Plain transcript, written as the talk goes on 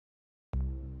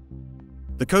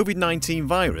The Covid-19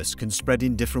 virus can spread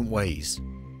in different ways.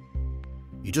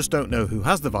 You just don't know who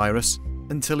has the virus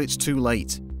until it's too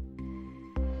late.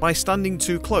 By standing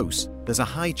too close, there's a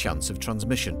high chance of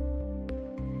transmission.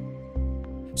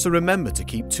 So remember to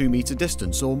keep 2-metre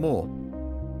distance or more.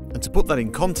 And to put that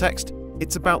in context,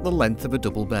 it's about the length of a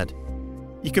double bed.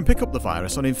 You can pick up the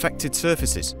virus on infected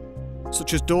surfaces,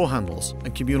 such as door handles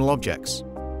and communal objects,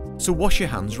 so wash your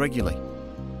hands regularly.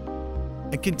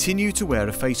 And continue to wear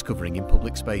a face covering in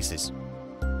public spaces.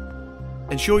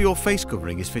 Ensure your face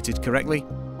covering is fitted correctly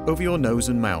over your nose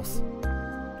and mouth.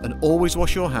 And always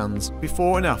wash your hands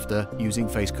before and after using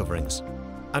face coverings.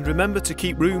 And remember to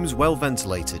keep rooms well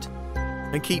ventilated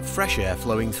and keep fresh air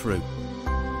flowing through.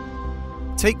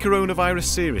 Take coronavirus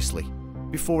seriously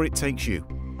before it takes you.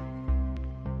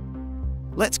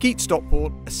 Let's keep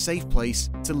Stockport a safe place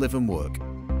to live and work.